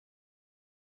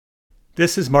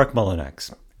This is Mark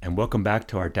Mullinax, and welcome back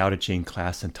to our Tao Te Ching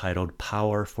class entitled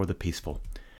Power for the Peaceful.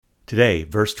 Today,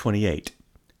 verse 28,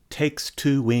 takes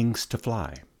two wings to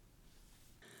fly.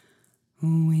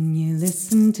 When you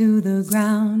listen to the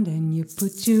ground and you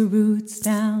put your roots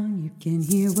down, you can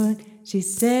hear what she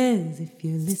says if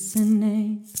you're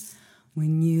listening.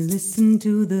 When you listen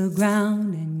to the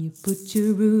ground and you put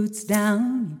your roots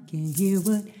down, you can hear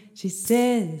what she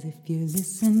says if you're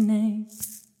listening.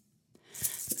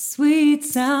 The sweet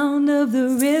sound of the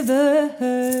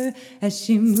river as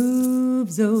she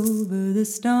moves over the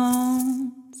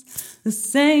stones. The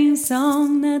same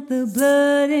song that the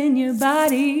blood in your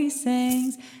body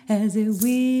sings as it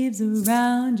weaves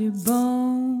around your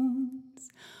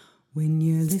bones. When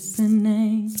you're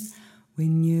listening,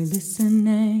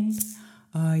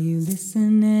 are you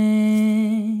listening?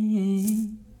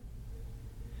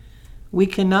 We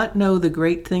cannot know the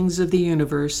great things of the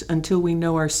universe until we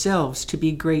know ourselves to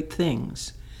be great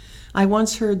things. I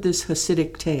once heard this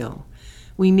Hasidic tale.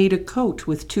 We need a coat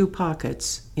with two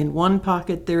pockets. In one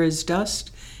pocket there is dust,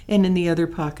 and in the other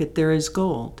pocket there is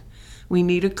gold. We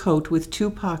need a coat with two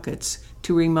pockets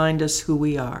to remind us who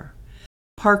we are.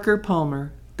 Parker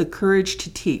Palmer, The Courage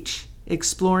to Teach,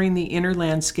 Exploring the Inner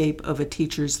Landscape of a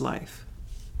Teacher's Life.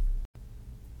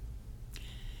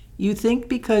 You think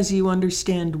because you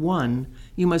understand one,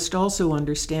 you must also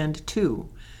understand two,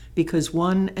 because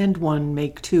one and one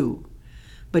make two.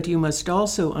 But you must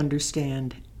also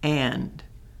understand and.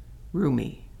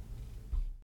 Rumi.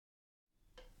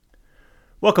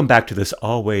 Welcome back to this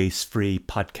always free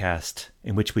podcast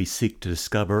in which we seek to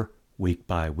discover, week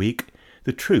by week,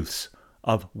 the truths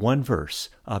of one verse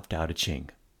of Tao Te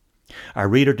Ching. Our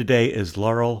reader today is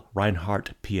Laurel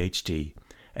Reinhardt, Ph.D.,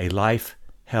 a life,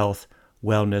 health,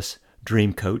 wellness,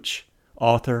 dream coach,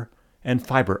 author, and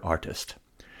fiber artist.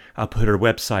 I'll put her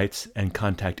websites and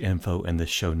contact info in the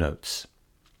show notes.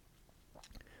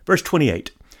 Verse 28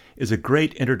 is a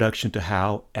great introduction to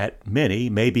how, at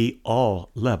many, maybe all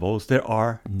levels, there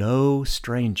are no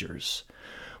strangers.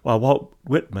 While Walt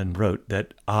Whitman wrote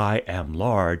that I am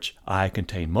large, I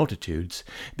contain multitudes,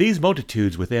 these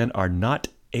multitudes within are not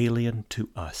alien to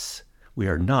us. We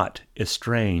are not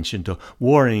estranged into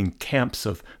warring camps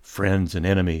of friends and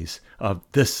enemies, of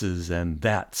thises and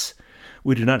that's.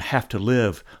 We do not have to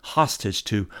live hostage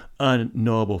to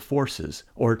unknowable forces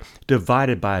or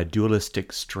divided by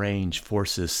dualistic strange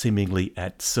forces seemingly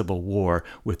at civil war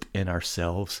within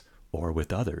ourselves or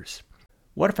with others.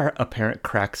 What if our apparent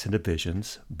cracks and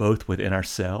divisions, both within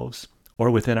ourselves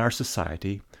or within our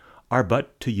society, are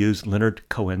but, to use Leonard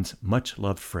Cohen's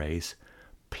much-loved phrase,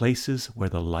 places where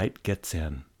the light gets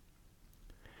in?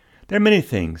 There are many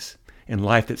things in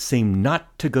life that seem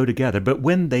not to go together, but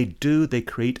when they do, they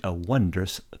create a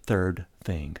wondrous third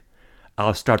thing.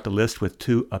 I'll start the list with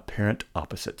two apparent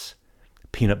opposites,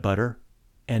 peanut butter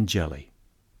and jelly.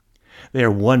 They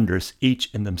are wondrous each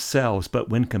in themselves, but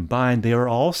when combined, they are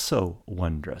also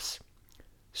wondrous.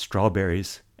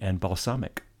 Strawberries and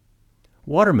balsamic,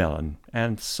 watermelon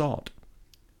and salt.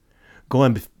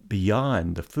 Going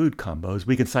beyond the food combos,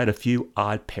 we can cite a few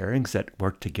odd pairings that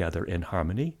work together in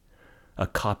harmony. A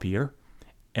copier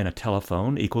and a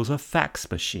telephone equals a fax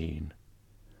machine.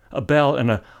 A bell and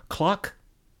a clock,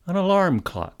 an alarm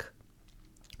clock.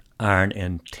 Iron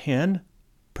and tin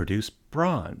produce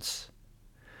bronze.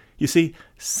 You see,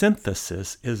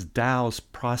 synthesis is Tao's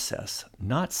process,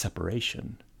 not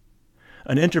separation.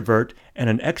 An introvert and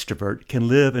an extrovert can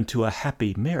live into a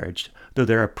happy marriage, though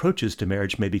their approaches to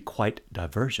marriage may be quite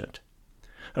divergent.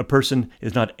 A person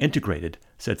is not integrated,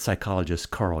 said psychologist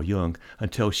Carl Jung,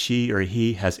 until she or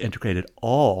he has integrated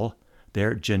all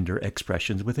their gender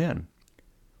expressions within,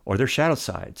 or their shadow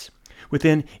sides.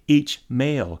 Within each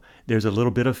male, there's a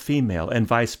little bit of female and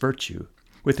vice versa.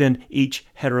 Within each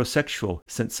heterosexual,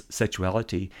 since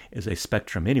sexuality is a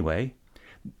spectrum anyway,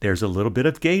 there's a little bit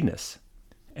of gayness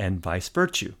and vice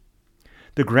versa.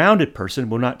 The grounded person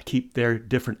will not keep their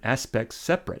different aspects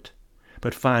separate,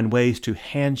 but find ways to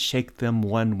handshake them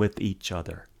one with each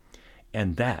other.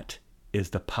 And that is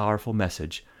the powerful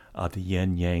message of the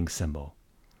yin-yang symbol.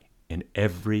 In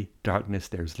every darkness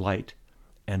there's light,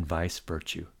 and vice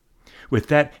versa. With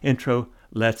that intro,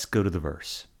 let's go to the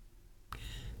verse.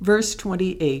 Verse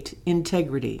 28,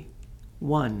 Integrity.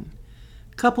 1.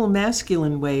 Couple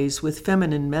masculine ways with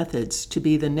feminine methods to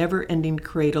be the never-ending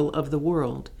cradle of the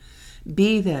world.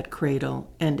 Be that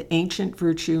cradle, and ancient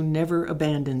virtue never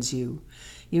abandons you.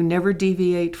 You never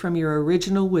deviate from your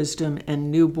original wisdom and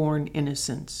newborn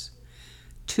innocence.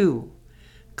 2.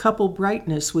 Couple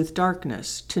brightness with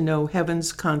darkness to know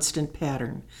heaven's constant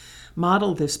pattern.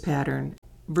 Model this pattern.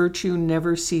 Virtue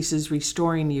never ceases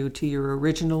restoring you to your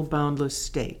original boundless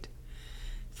state.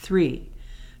 3.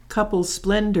 Couple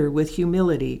splendor with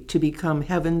humility to become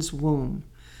heaven's womb.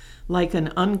 Like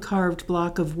an uncarved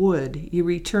block of wood, you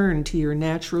return to your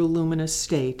natural luminous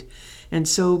state, and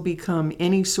so become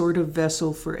any sort of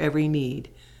vessel for every need.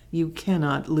 You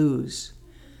cannot lose.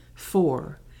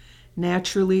 4.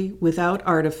 Naturally, without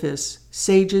artifice,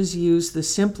 sages use the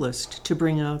simplest to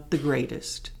bring out the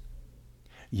greatest.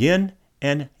 Yin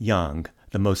and Yang,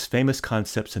 the most famous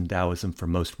concepts in Taoism for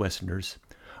most Westerners,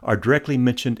 are directly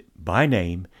mentioned by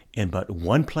name in but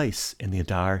one place in the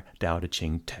entire Tao Te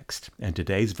Ching text, and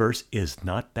today's verse is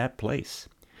not that place.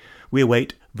 We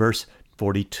await verse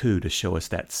 42 to show us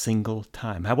that single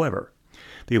time. However,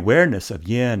 the awareness of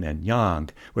yin and yang,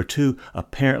 where two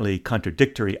apparently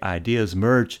contradictory ideas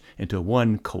merge into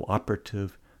one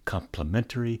cooperative,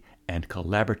 complementary, and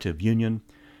collaborative union,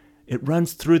 it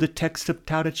runs through the text of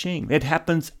Tao Te Ching. It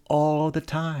happens all the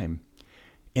time.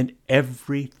 In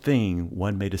everything,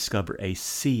 one may discover a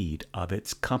seed of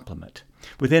its complement.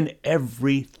 Within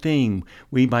everything,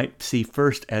 we might see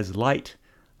first as light,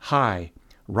 high,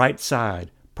 right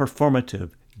side,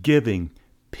 performative, giving,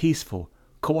 peaceful,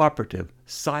 cooperative,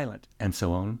 silent, and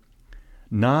so on.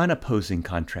 Non-opposing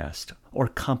contrast or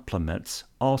complements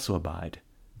also abide.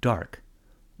 Dark,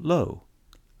 low,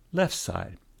 left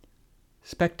side,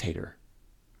 spectator,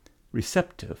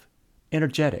 receptive,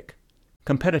 energetic,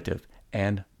 competitive,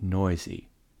 and noisy.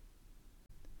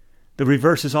 The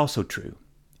reverse is also true.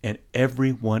 In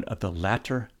every one of the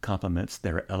latter complements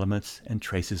there are elements and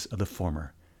traces of the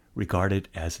former, regarded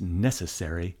as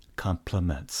necessary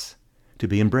complements, to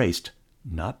be embraced,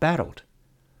 not battled.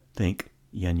 Think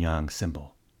yin-yang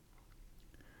symbol.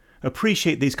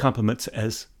 Appreciate these complements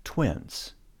as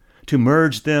twins. To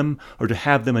merge them or to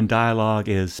have them in dialogue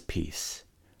is peace,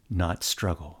 not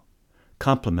struggle.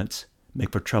 Complements make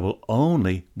for trouble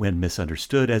only when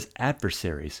misunderstood as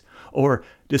adversaries or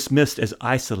dismissed as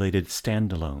isolated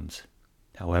standalones.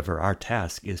 However, our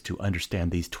task is to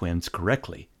understand these twins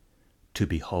correctly. To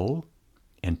be whole,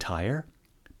 entire,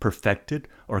 perfected,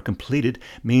 or completed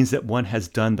means that one has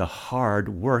done the hard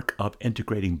work of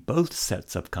integrating both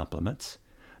sets of complements,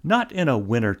 not in a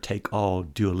winner-take-all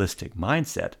dualistic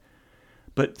mindset,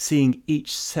 but seeing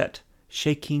each set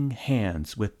shaking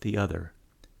hands with the other,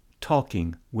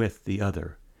 talking with the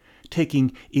other,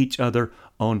 taking each other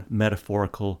on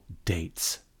metaphorical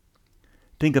dates.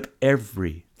 Think of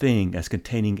everything as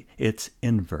containing its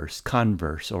inverse,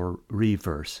 converse, or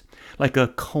reverse, like a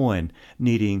coin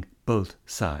needing both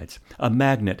sides, a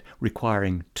magnet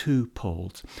requiring two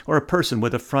poles, or a person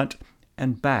with a front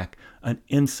and back, an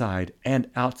inside and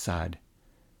outside.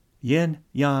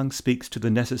 Yin-yang speaks to the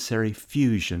necessary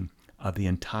fusion of the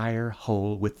entire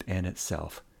whole within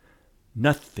itself.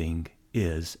 Nothing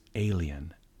is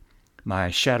alien.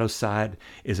 My shadow side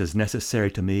is as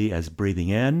necessary to me as breathing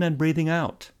in and breathing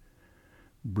out.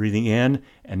 Breathing in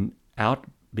and out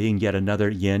being yet another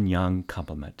yin-yang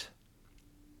complement.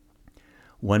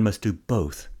 One must do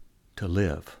both to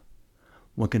live.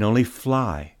 One can only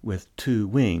fly with two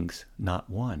wings, not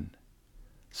one.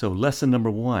 So lesson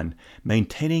number 1,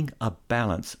 maintaining a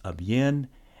balance of yin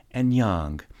and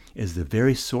yang is the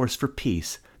very source for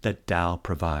peace that Tao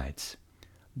provides.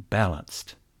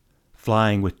 Balanced,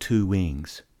 flying with two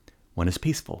wings, one is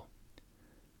peaceful.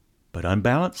 But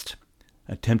unbalanced,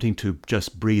 attempting to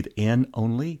just breathe in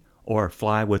only or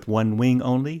fly with one wing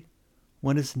only,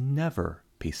 one is never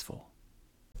peaceful.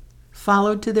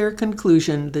 Followed to their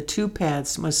conclusion, the two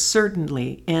paths must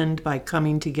certainly end by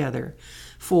coming together.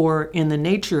 For, in the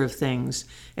nature of things,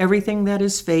 everything that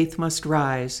is faith must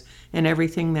rise, and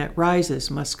everything that rises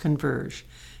must converge.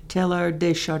 Teilhard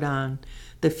de Chardin,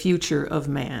 The Future of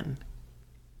Man.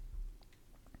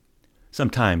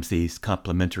 Sometimes these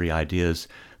complementary ideas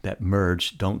that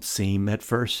merge don't seem at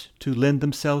first to lend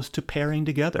themselves to pairing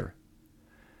together.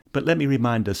 But let me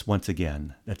remind us once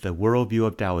again that the worldview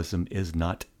of Taoism is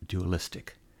not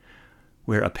dualistic,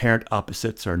 where apparent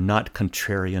opposites are not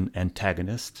contrarian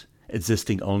antagonists,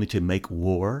 existing only to make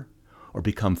war or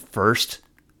become first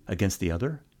against the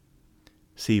other.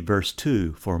 See verse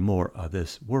 2 for more of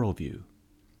this worldview.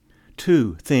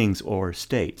 Two things or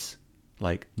states,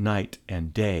 like night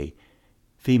and day,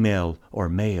 female or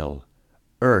male,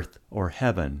 earth or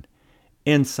heaven,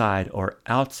 inside or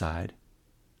outside,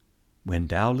 when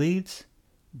Tao leads,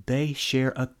 they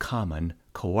share a common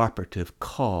cooperative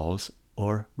cause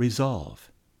or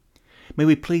resolve. May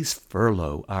we please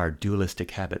furlough our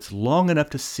dualistic habits long enough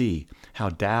to see how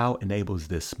Tao enables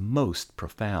this most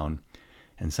profound,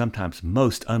 and sometimes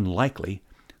most unlikely,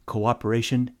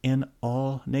 cooperation in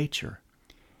all nature.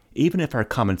 Even if our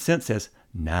common sense says,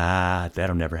 nah,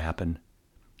 that'll never happen.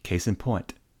 Case in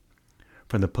point.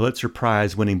 From the Pulitzer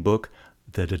Prize-winning book,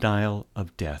 The Denial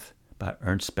of Death by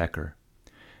Ernst Becker.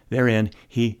 Therein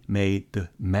he made the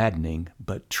maddening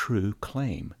but true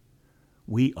claim: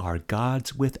 we are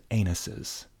gods with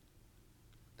anuses.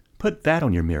 Put that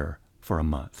on your mirror for a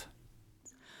month.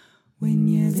 When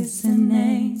you're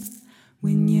listening,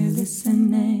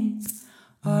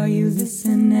 are you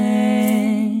listening?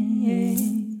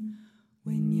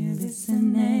 When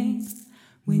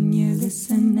you're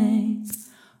listening,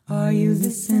 are you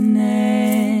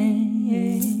listening?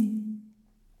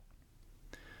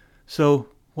 So,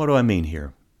 what do I mean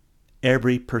here?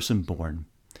 Every person born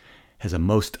has a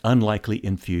most unlikely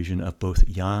infusion of both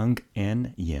yang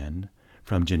and yin,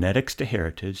 from genetics to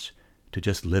heritage to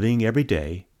just living every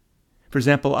day. For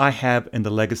example, I have in the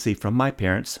legacy from my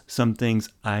parents some things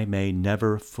I may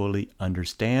never fully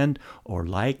understand or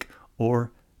like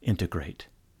or integrate.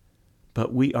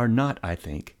 But we are not, I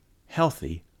think,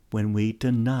 healthy when we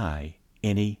deny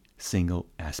any single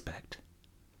aspect.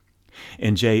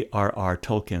 In J.R.R.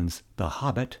 Tolkien's The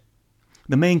Hobbit,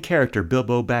 the main character,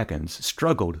 Bilbo Baggins,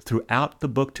 struggled throughout the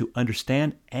book to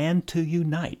understand and to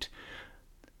unite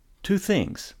two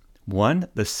things. One,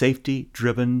 the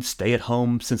safety-driven,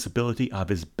 stay-at-home sensibility of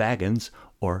his Baggins,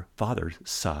 or father's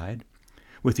side,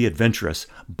 with the adventurous,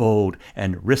 bold,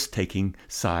 and risk-taking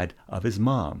side of his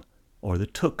mom, or the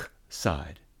Took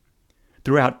side.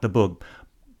 Throughout the book,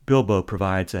 Bilbo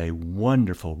provides a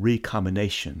wonderful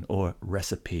recombination or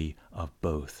recipe of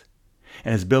both.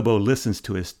 And as Bilbo listens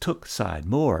to his Took side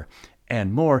more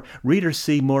and more, readers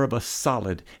see more of a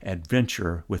solid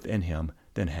adventurer within him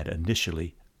than had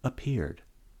initially appeared.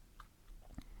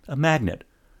 A magnet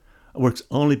works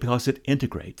only because it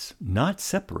integrates, not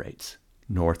separates,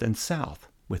 north and south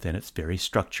within its very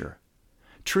structure.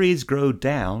 Trees grow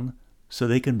down so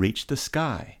they can reach the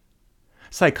sky.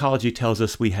 Psychology tells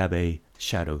us we have a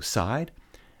shadow side,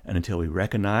 and until we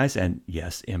recognize and,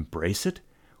 yes, embrace it,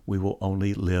 we will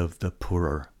only live the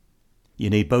poorer.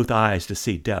 You need both eyes to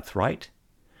see depth, right?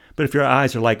 But if your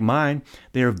eyes are like mine,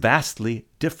 they are vastly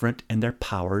different in their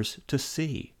powers to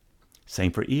see.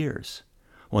 Same for ears.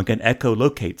 One can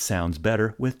echolocate sounds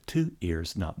better with two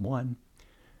ears, not one.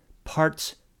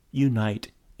 Parts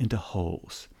unite into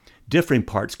wholes. Differing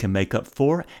parts can make up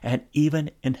for and even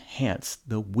enhance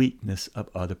the weakness of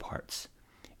other parts.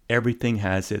 Everything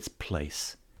has its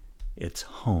place, its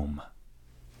home.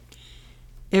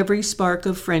 Every spark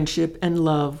of friendship and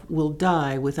love will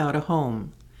die without a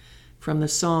home. From the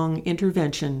song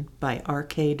Intervention by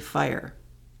Arcade Fire.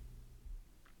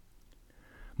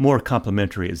 More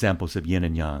complementary examples of yin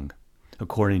and yang.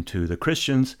 According to the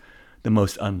Christians, the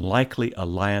most unlikely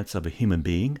alliance of a human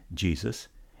being, Jesus,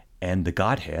 and the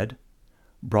Godhead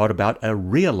brought about a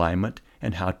realignment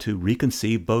in how to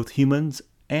reconceive both humans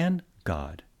and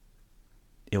God.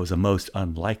 It was a most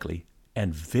unlikely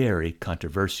and very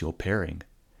controversial pairing.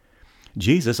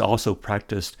 Jesus also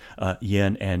practiced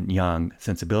yin and yang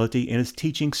sensibility in his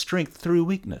teaching strength through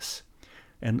weakness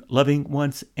and loving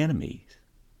one's enemies.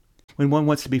 When one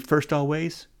wants to be first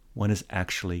always, one is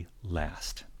actually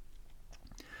last.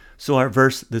 So our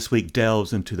verse this week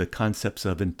delves into the concepts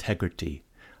of integrity,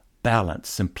 balance,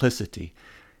 simplicity,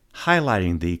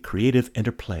 highlighting the creative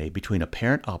interplay between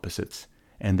apparent opposites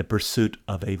and the pursuit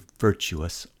of a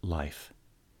virtuous life.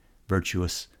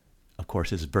 Virtuous, of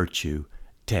course, is virtue,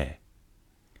 te.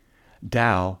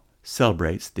 Tao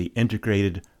celebrates the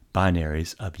integrated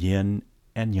binaries of yin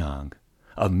and yang,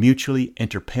 of mutually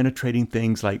interpenetrating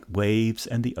things like waves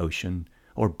and the ocean,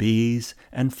 or bees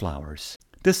and flowers.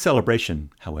 This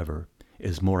celebration, however,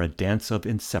 is more a dance of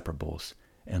inseparables,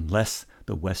 and less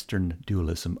the Western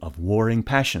dualism of warring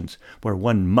passions, where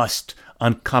one must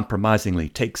uncompromisingly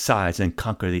take sides and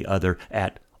conquer the other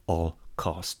at all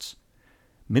costs.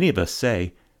 Many of us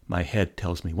say, my head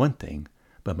tells me one thing,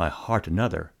 but my heart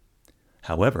another.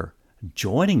 However,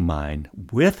 joining mind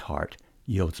with heart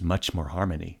yields much more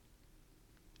harmony.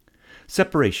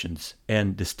 Separations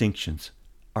and distinctions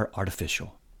are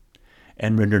artificial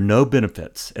and render no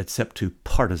benefits except to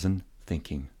partisan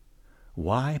thinking.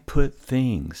 Why put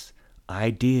things,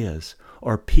 ideas,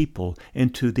 or people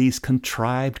into these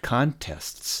contrived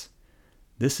contests?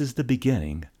 This is the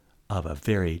beginning of a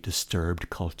very disturbed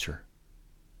culture.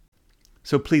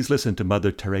 So please listen to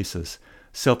Mother Teresa's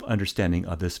self-understanding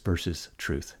of this verse's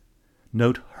truth.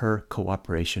 Note her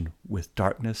cooperation with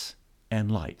darkness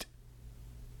and light.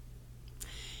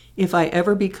 If I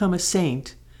ever become a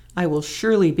saint, I will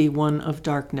surely be one of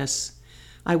darkness.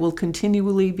 I will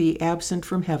continually be absent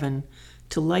from heaven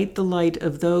to light the light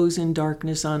of those in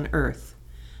darkness on earth.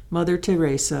 Mother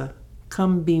Teresa,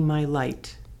 come be my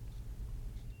light.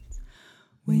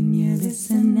 When you're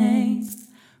listening,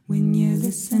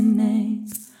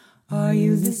 Are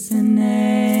you listening?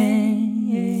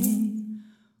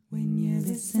 When you're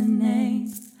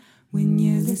listening, when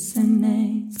you're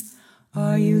listening,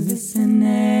 are you listening?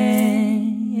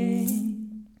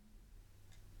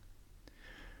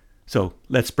 So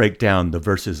let's break down the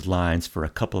verse's lines for a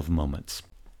couple of moments.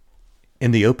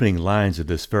 In the opening lines of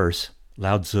this verse,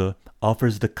 Lao Tzu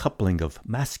offers the coupling of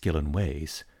masculine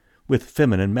ways with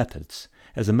feminine methods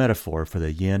as a metaphor for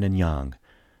the yin and yang,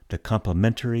 the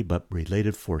complementary but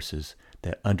related forces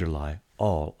that underlie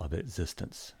all of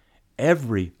existence.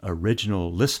 Every original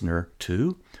listener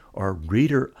to or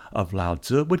reader of Lao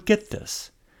Tzu would get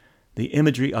this. The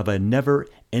imagery of a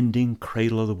never-ending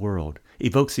cradle of the world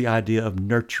evokes the idea of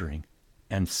nurturing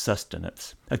and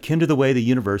sustenance, akin to the way the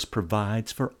universe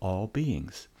provides for all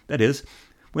beings. That is,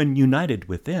 when united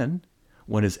within,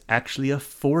 one is actually a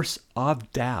force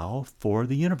of Tao for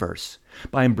the universe.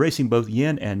 By embracing both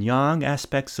yin and yang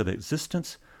aspects of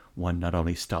existence, one not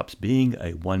only stops being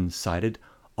a one-sided,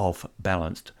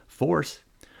 off-balanced force,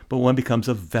 but one becomes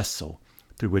a vessel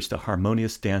through which the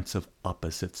harmonious dance of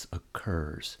opposites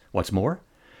occurs. What's more,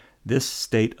 this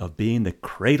state of being the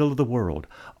cradle of the world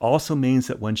also means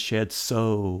that one sheds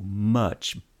so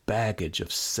much baggage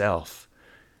of self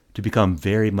to become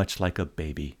very much like a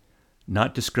baby,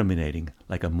 not discriminating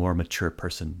like a more mature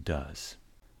person does.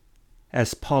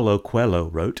 As Paulo Coelho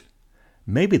wrote,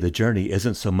 maybe the journey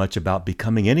isn't so much about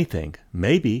becoming anything.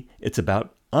 Maybe it's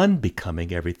about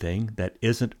unbecoming everything that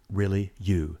isn't really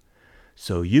you,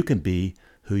 so you can be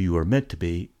who you were meant to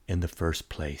be in the first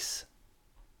place.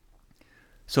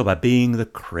 So by being the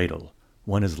cradle,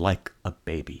 one is like a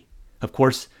baby. Of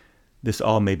course, this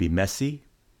all may be messy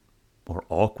or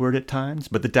awkward at times,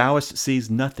 but the Taoist sees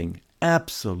nothing,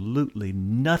 absolutely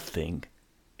nothing,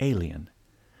 alien.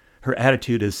 Her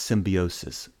attitude is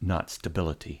symbiosis, not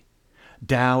stability.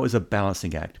 Tao is a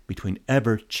balancing act between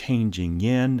ever-changing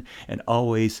yin and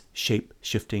always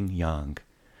shape-shifting yang.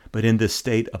 But in this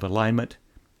state of alignment,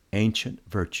 ancient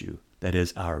virtue, that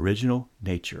is our original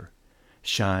nature,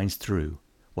 shines through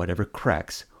whatever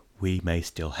cracks we may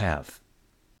still have.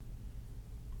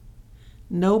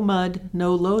 No mud,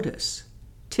 no lotus.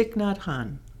 Thich Nhat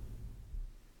Hanh.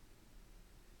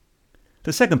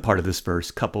 The second part of this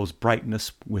verse couples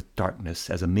brightness with darkness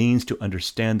as a means to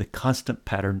understand the constant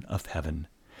pattern of heaven.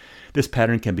 This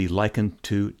pattern can be likened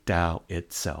to Tao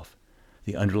itself,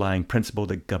 the underlying principle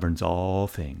that governs all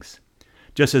things.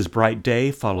 Just as bright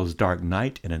day follows dark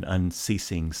night in an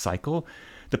unceasing cycle,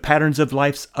 the patterns of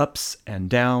life's ups and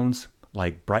downs,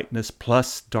 like brightness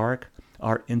plus dark,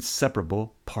 are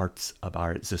inseparable parts of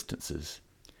our existences.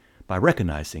 By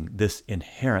recognizing this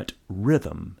inherent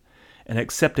rhythm and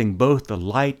accepting both the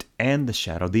light and the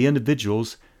shadow, the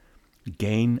individuals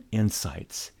gain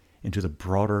insights into the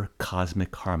broader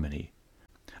cosmic harmony,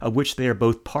 of which they are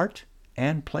both part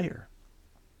and player.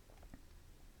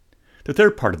 The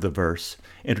third part of the verse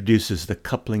introduces the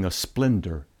coupling of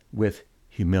splendor with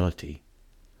humility,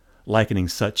 likening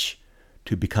such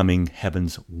to becoming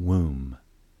heaven's womb.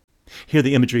 Here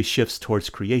the imagery shifts towards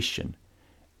creation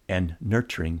and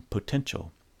nurturing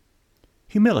potential.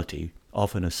 Humility,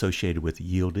 often associated with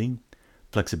yielding,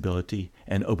 flexibility,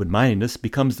 and open-mindedness,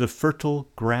 becomes the fertile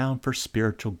ground for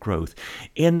spiritual growth.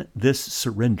 In this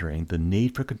surrendering the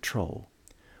need for control,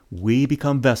 we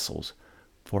become vessels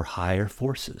for higher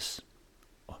forces,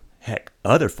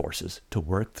 other forces to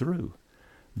work through,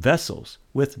 vessels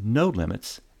with no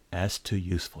limits as to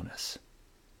usefulness.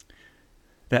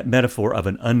 That metaphor of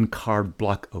an uncarved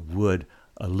block of wood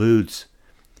alludes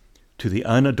to the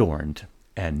unadorned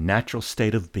and natural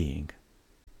state of being.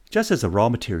 Just as a raw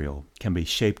material can be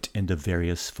shaped into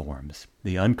various forms,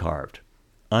 the uncarved,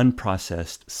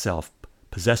 unprocessed self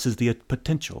possesses the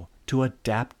potential to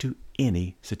adapt to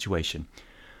any situation.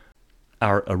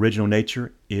 Our original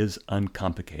nature is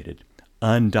uncomplicated,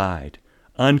 undyed,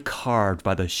 uncarved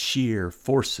by the sheer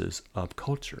forces of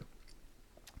culture.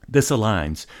 This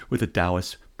aligns with the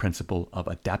Taoist principle of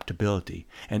adaptability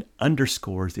and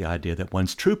underscores the idea that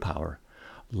one's true power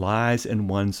lies in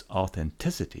one's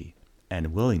authenticity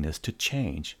and willingness to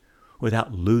change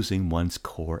without losing one's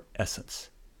core essence.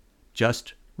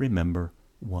 Just remember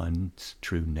one's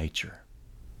true nature.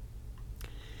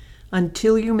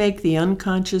 Until you make the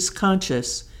unconscious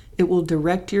conscious, it will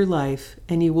direct your life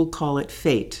and you will call it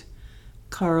fate.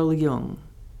 Carl Jung.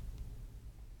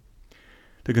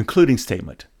 The concluding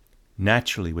statement,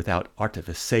 naturally without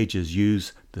artifice sages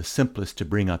use the simplest to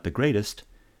bring out the greatest,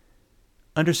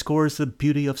 underscores the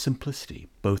beauty of simplicity,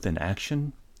 both in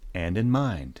action and in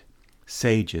mind.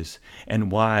 Sages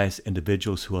and wise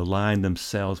individuals who align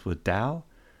themselves with Tao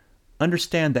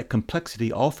understand that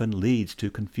complexity often leads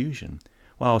to confusion,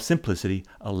 while simplicity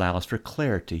allows for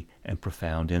clarity and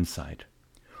profound insight.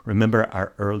 Remember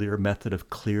our earlier method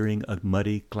of clearing a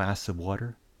muddy glass of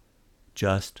water?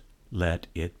 Just let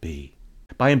it be.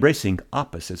 By embracing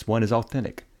opposites, one is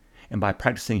authentic, and by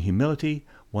practicing humility,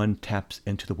 one taps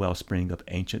into the wellspring of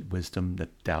ancient wisdom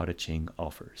that Tao Te Ching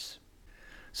offers.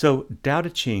 So Tao Te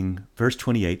Ching, verse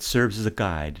 28, serves as a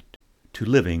guide to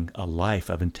living a life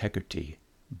of integrity,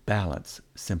 balance,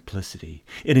 simplicity.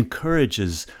 It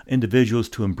encourages individuals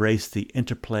to embrace the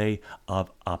interplay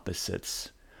of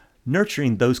opposites,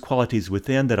 nurturing those qualities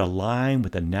within that align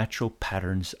with the natural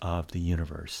patterns of the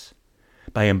universe.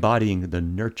 By embodying the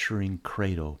nurturing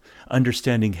cradle,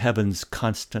 understanding heaven's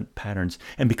constant patterns,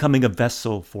 and becoming a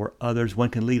vessel for others, one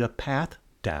can lead a path,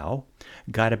 Tao,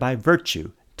 guided by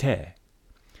virtue, Te.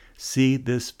 See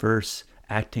this verse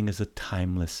acting as a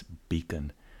timeless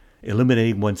beacon,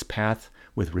 illuminating one's path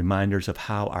with reminders of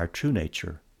how our true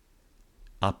nature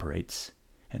operates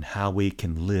and how we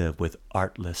can live with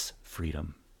artless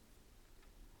freedom.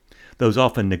 Those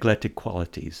often neglected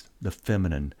qualities, the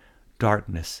feminine,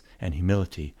 darkness, and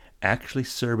humility, actually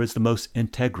serve as the most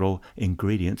integral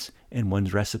ingredients in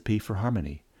one's recipe for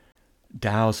harmony.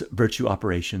 Tao's virtue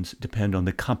operations depend on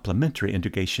the complementary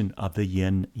integration of the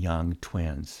yin-yang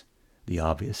twins, the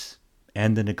obvious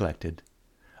and the neglected.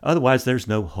 Otherwise, there's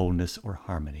no wholeness or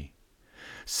harmony.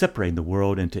 Separating the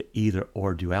world into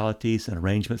either-or dualities and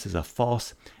arrangements is a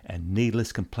false and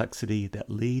needless complexity that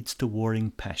leads to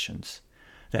warring passions,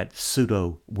 that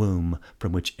pseudo-womb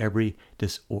from which every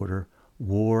disorder,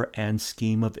 war, and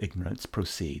scheme of ignorance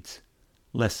proceeds.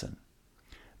 Listen,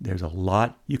 there's a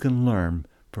lot you can learn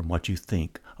from what you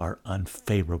think are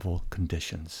unfavorable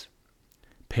conditions.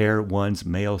 Pair one's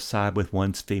male side with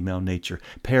one's female nature.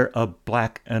 Pair a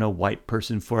black and a white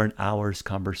person for an hour's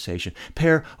conversation.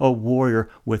 Pair a warrior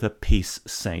with a peace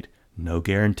saint. No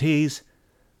guarantees,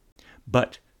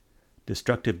 but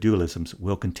destructive dualisms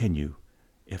will continue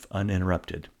if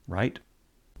uninterrupted, right?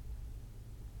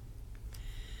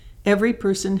 Every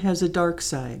person has a dark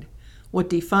side. What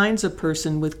defines a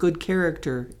person with good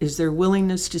character is their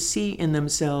willingness to see in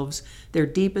themselves their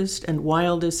deepest and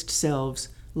wildest selves,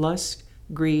 lust,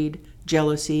 greed,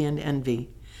 jealousy, and envy,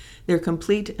 their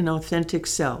complete and authentic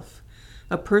self.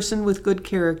 A person with good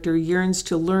character yearns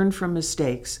to learn from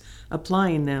mistakes,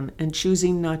 applying them and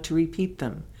choosing not to repeat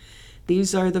them.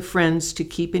 These are the friends to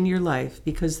keep in your life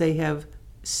because they have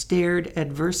stared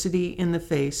adversity in the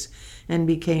face and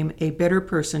became a better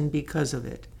person because of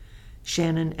it.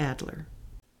 Shannon Adler.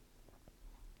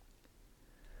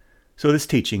 So this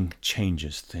teaching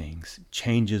changes things,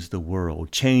 changes the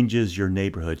world, changes your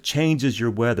neighborhood, changes your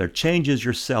weather, changes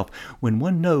yourself. When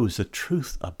one knows the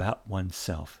truth about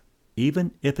oneself,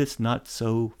 even if it's not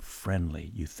so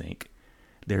friendly, you think,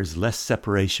 there's less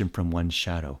separation from one's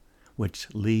shadow,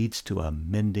 which leads to a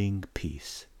mending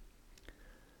peace.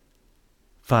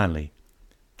 Finally,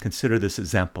 consider this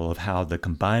example of how the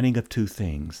combining of two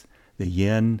things, the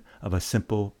yin of a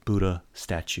simple Buddha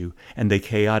statue and the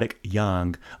chaotic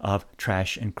yang of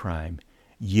trash and crime,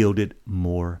 yielded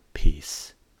more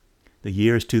peace. The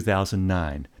year is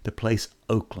 2009, the place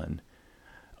Oakland.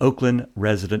 Oakland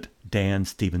resident Dan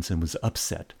Stevenson was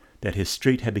upset that his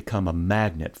street had become a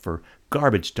magnet for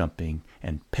garbage dumping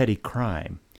and petty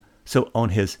crime. So on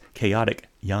his chaotic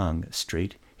Yang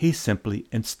Street, he simply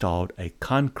installed a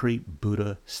concrete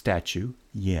Buddha statue,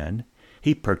 yin,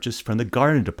 he purchased from the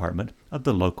garden department of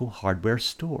the local hardware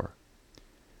store.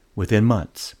 Within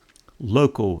months,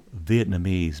 local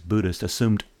Vietnamese Buddhists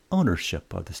assumed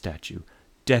ownership of the statue,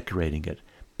 decorating it,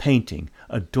 painting,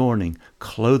 adorning,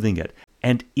 clothing it,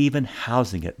 and even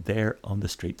housing it there on the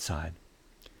street side.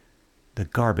 The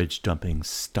garbage dumping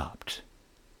stopped.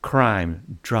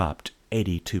 Crime dropped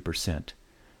 82%.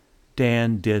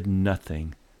 Dan did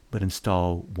nothing but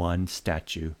install one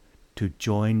statue to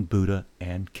join Buddha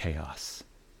and chaos.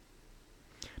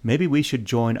 Maybe we should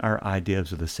join our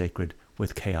ideas of the sacred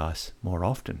with chaos more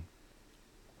often.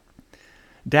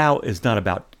 Tao is not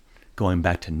about going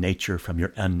back to nature from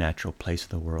your unnatural place in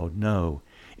the world. No,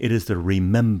 it is the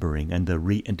remembering and the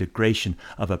reintegration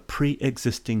of a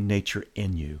pre-existing nature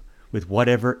in you with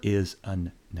whatever is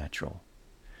unnatural.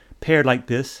 Paired like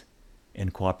this,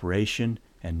 in cooperation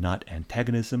and not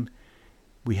antagonism,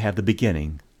 we have the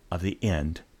beginning of the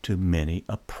end to many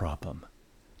a problem.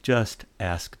 Just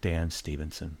ask Dan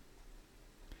Stevenson.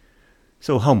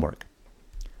 So homework.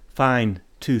 Find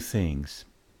two things,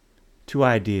 two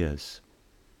ideas,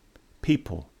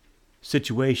 people,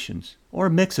 situations, or a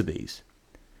mix of these,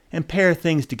 and pair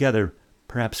things together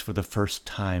perhaps for the first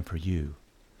time for you.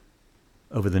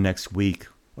 Over the next week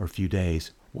or few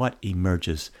days, what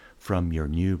emerges from your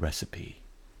new recipe?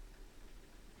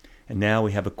 And now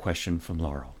we have a question from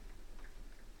Laurel.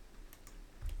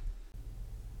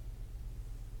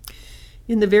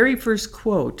 In the very first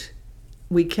quote,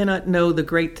 we cannot know the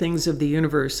great things of the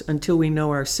universe until we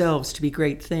know ourselves to be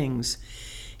great things.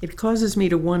 It causes me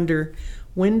to wonder,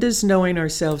 when does knowing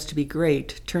ourselves to be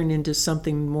great turn into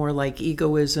something more like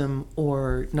egoism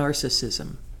or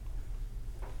narcissism?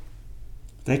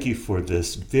 Thank you for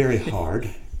this very hard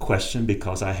question,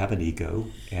 because I have an ego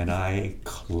and I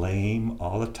claim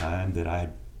all the time that I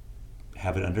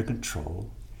have it under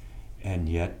control. And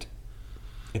yet,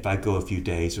 if I go a few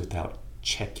days without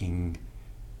checking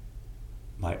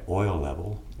my oil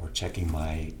level or checking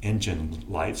my engine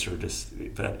lights, or just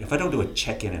if I don't do a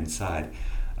check-in inside,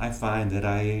 I find that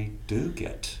I do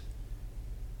get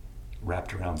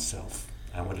wrapped around self.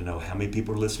 I want to know how many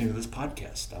people are listening to this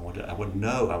podcast. I want to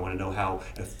know how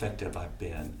effective I've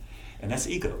been. And that's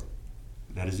ego.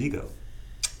 That is ego.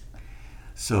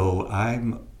 So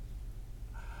I'm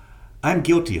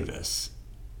guilty of this.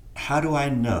 How do I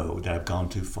know that I've gone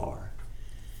too far?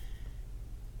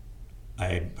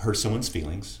 I hurt someone's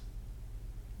feelings.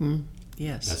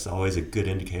 Yes. That's always a good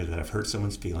indicator that I've hurt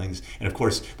someone's feelings. And of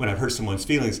course, when I've hurt someone's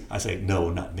feelings, I say, no,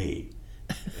 not me.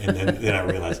 And then I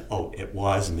realize, oh, it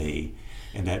was me.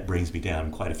 And that brings me down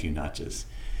quite a few notches.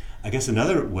 I guess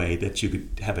another way that you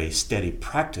could have a steady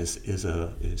practice is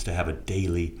to have a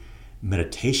daily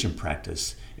meditation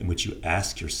practice in which you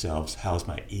ask yourselves, how's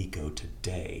my ego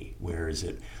today? Where is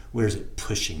it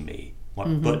pushing me?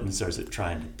 What buttons is it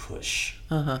trying to push?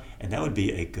 And that would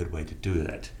be a good way to do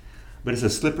that. But it's a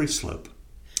slippery slope.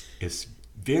 It's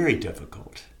very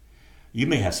difficult. You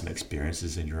may have some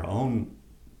experiences in your own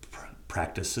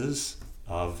practices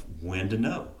of when to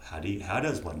know. How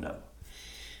does one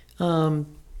know?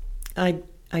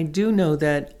 I do know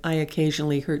that I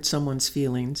occasionally hurt someone's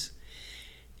feelings,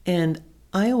 and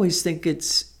I always think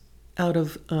it's out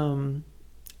of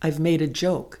I've made a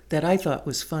joke that I thought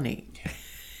was funny,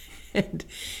 and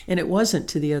it wasn't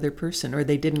to the other person, or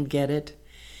they didn't get it,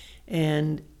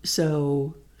 and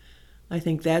so I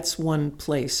think that's one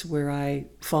place where I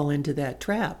fall into that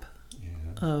trap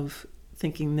of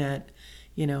thinking that,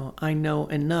 I know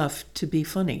enough to be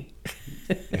funny.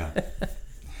 Yeah.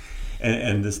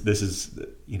 And this is,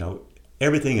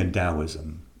 everything in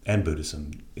Taoism and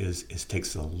Buddhism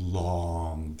takes a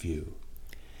long view.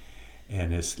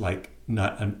 And it's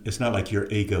not like your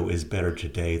ego is better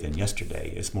today than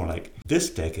yesterday. It's more like, this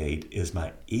decade is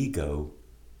my ego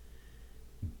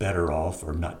better off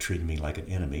or not treating me like an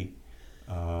enemy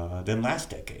than last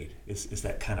decade. It's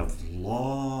that kind of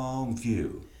long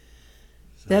view.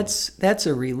 So. That's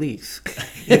a relief.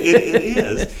 it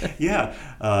is, yeah.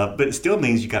 But it still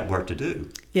means you got work to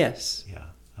do. Yes. Yeah.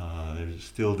 There's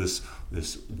still this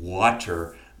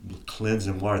water,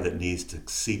 cleansing water that needs to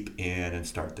seep in and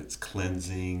start its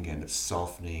cleansing and its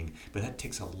softening. But that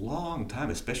takes a long time,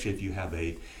 especially if you have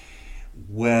a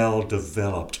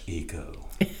well-developed ego.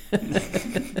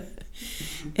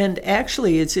 And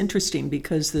actually, it's interesting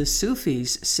because the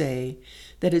Sufis say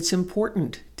that it's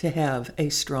important to have a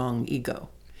strong ego.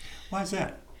 Why is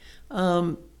that?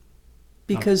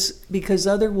 Because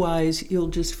otherwise you'll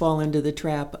just fall into the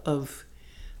trap of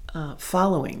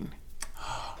following.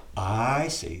 I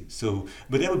see. So,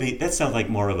 but that sounds like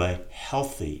more of a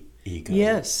healthy ego.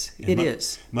 Yes, it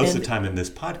is. Most of the time in this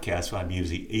podcast, I'm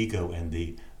using ego in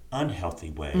the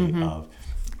unhealthy way of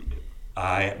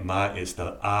it's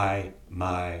the I,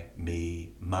 my,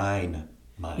 me, mine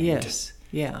mind. Yes,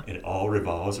 yeah. It all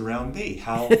revolves around me.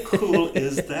 How cool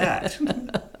is that?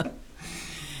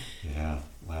 Yeah,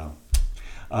 wow.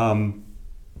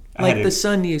 Like the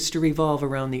sun used to revolve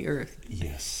around the earth.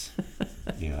 Yes.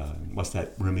 Yeah. What's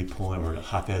that Rumi poem or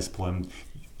Hafez poem?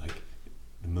 Like,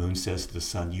 the moon says to the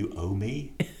sun, "You owe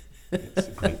me." It's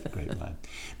a great line.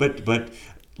 But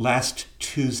last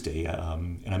Tuesday,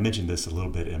 and I mentioned this a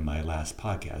little bit in my last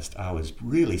podcast, I was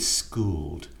really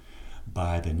schooled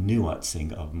by the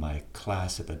nuancing of my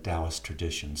class at the Taoist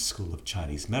Tradition School of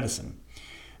Chinese Medicine,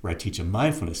 where I teach a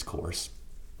mindfulness course.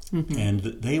 And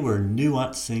they were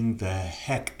nuancing the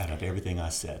heck out of everything I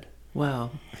said.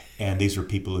 Wow. And these were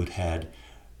people who'd had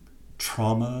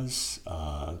traumas,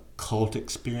 cult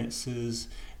experiences.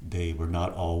 They were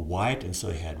not all white, and so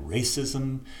they had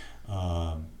racism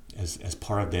as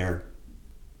part of their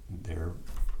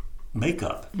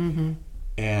makeup.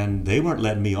 And they weren't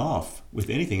letting me off with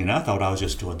anything. And I thought I was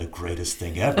just doing the greatest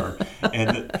thing ever.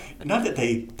 And not that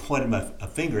they pointed a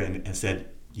finger and said,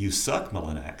 "You suck,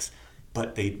 Mullinax,"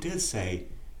 but they did say,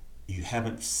 "You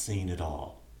haven't seen it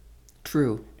all."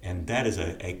 True. And that is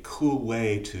a cool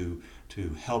way to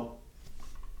help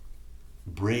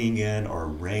bring in or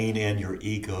rein in your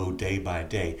ego day by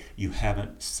day, you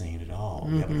haven't seen it all.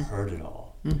 You haven't heard it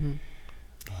all.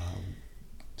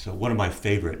 So one of my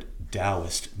favorite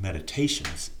Taoist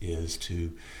meditations is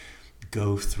to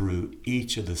go through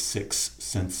each of the 6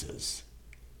 senses: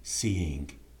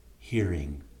 seeing,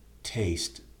 hearing,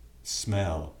 taste,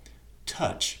 smell,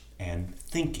 touch, and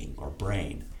thinking or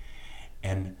brain,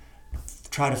 and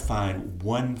try to find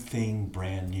one thing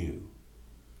brand new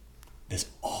that's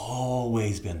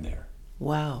always been there.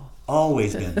 Wow.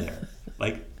 Always been there.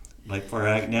 like for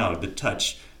right now, the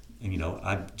touch. And,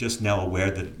 I'm just now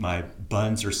aware that my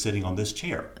buns are sitting on this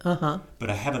chair, but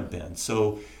I haven't been.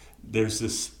 So there's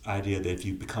this idea that if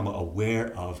you become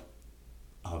aware of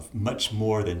much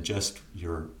more than just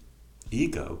your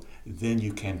ego, then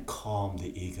you can calm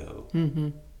the ego.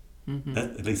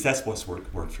 At least that's what's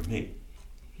worked for me.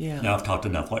 Yeah. Now I've talked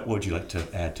enough. What would you like to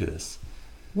add to this?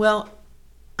 Well,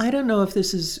 I don't know if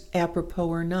this is apropos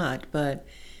or not, but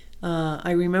I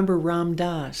remember Ram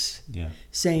Dass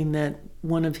saying that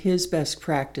one of his best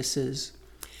practices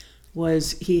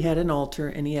was he had an altar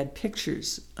and he had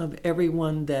pictures of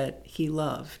everyone that he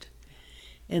loved.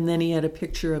 And then he had a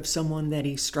picture of someone that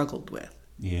he struggled with.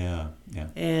 Yeah.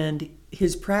 And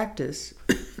his practice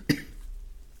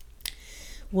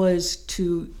was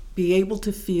to be able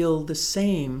to feel the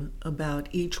same about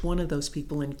each one of those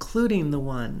people, including the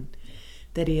one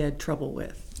that he had trouble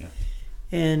with. Yeah.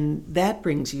 And that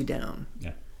brings you down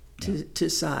to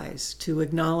size, to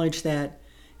acknowledge that,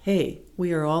 hey,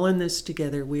 we are all in this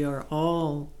together. We are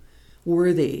all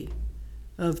worthy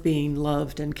of being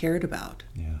loved and cared about.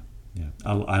 Yeah.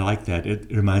 I like that.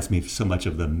 It reminds me so much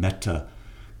of the metta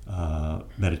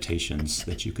meditations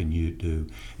that you can do,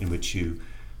 in which you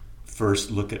first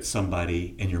look at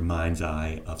somebody in your mind's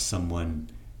eye of someone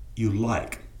you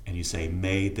like, and you say,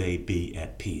 may they be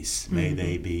at peace, may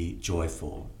they be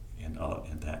joyful,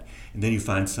 and that. And then you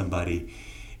find somebody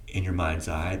in your mind's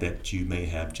eye that you may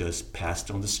have just passed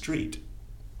on the street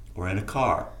or in a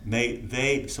car.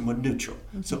 Someone neutral.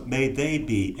 So may they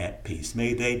be at peace,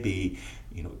 may they be,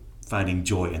 finding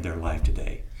joy in their life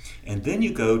today. And then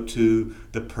you go to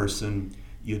the person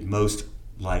you'd most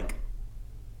like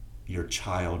your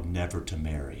child never to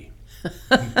marry.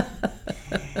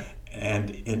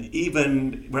 And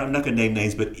even, well, I'm not going to name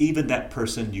names, but even that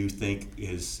person you think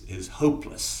is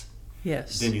hopeless.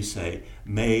 Yes. Then you say,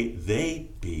 may they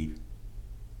be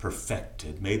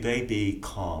perfected, may they be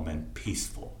calm and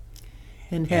peaceful.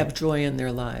 And have joy in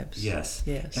their lives. Yes.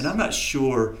 Yes. And I'm not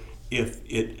sure if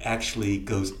it actually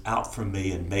goes out from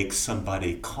me and makes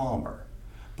somebody calmer.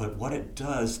 But what it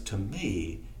does to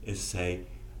me is say,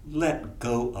 let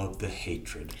go of the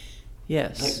hatred.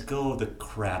 Yes. Let go of the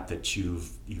crap that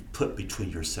you've put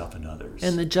between yourself and others.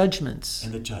 And the judgments.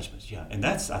 Yeah. And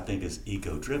that's, I think, is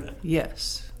ego-driven.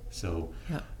 Yes. So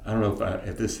I don't know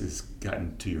if this has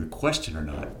gotten to your question or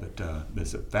not, but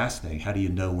it's fascinating. How do you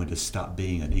know when to stop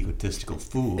being an egotistical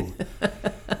fool? I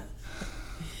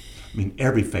mean,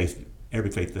 every faith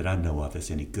that I know of that's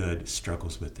any good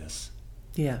struggles with this.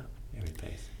 Yeah. Every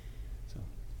faith. So,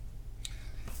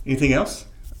 anything else?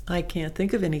 I can't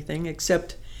think of anything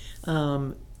except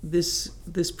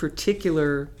this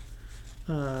particular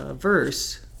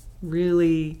verse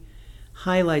really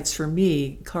highlights for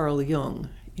me Carl Jung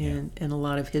and a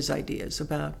lot of his ideas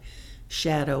about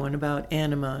shadow and about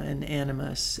anima and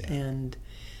animus and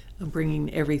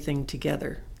bringing everything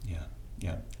together.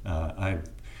 Yeah. I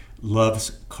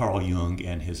love Carl Jung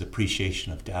and his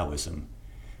appreciation of Taoism,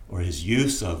 or his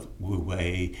use of Wu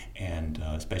Wei and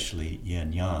especially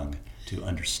Yin Yang to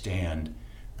understand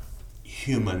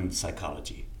human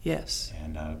psychology. Yes.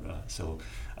 And so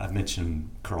I've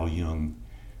mentioned Carl Jung,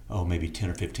 maybe 10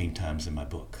 or 15 times in my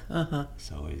book.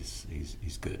 So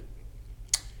he's good.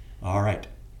 All right.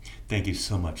 Thank you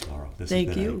so much, Laurel. This has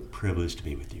been a privilege to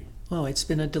be with you. Oh, it's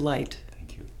been a delight.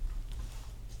 Thank you.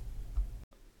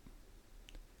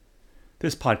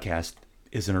 This podcast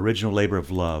is an original labor of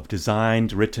love,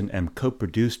 designed, written, and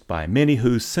co-produced by many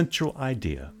whose central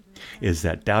idea is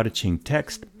that Tao Te Ching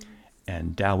text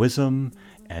and Taoism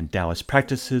and Taoist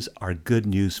practices are good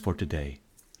news for today.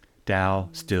 Tao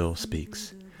still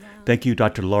speaks. Thank you,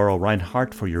 Dr. Laurel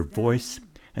Reinhardt, for your voice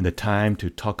and the time to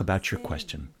talk about your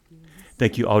question.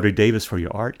 Thank you, Audrey Davis, for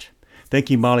your art.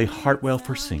 Thank you, Molly Hartwell,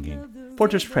 for singing.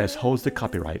 Fortress Press holds the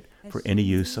copyright for any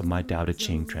use of my Tao Te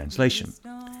Ching translation.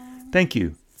 Thank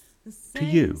you to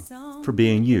you for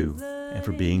being you and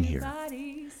for being here.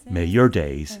 May your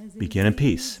days begin in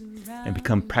peace and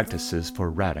become practices for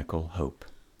radical hope.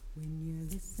 When you're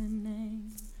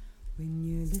listening,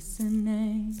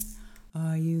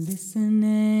 are you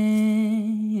listening?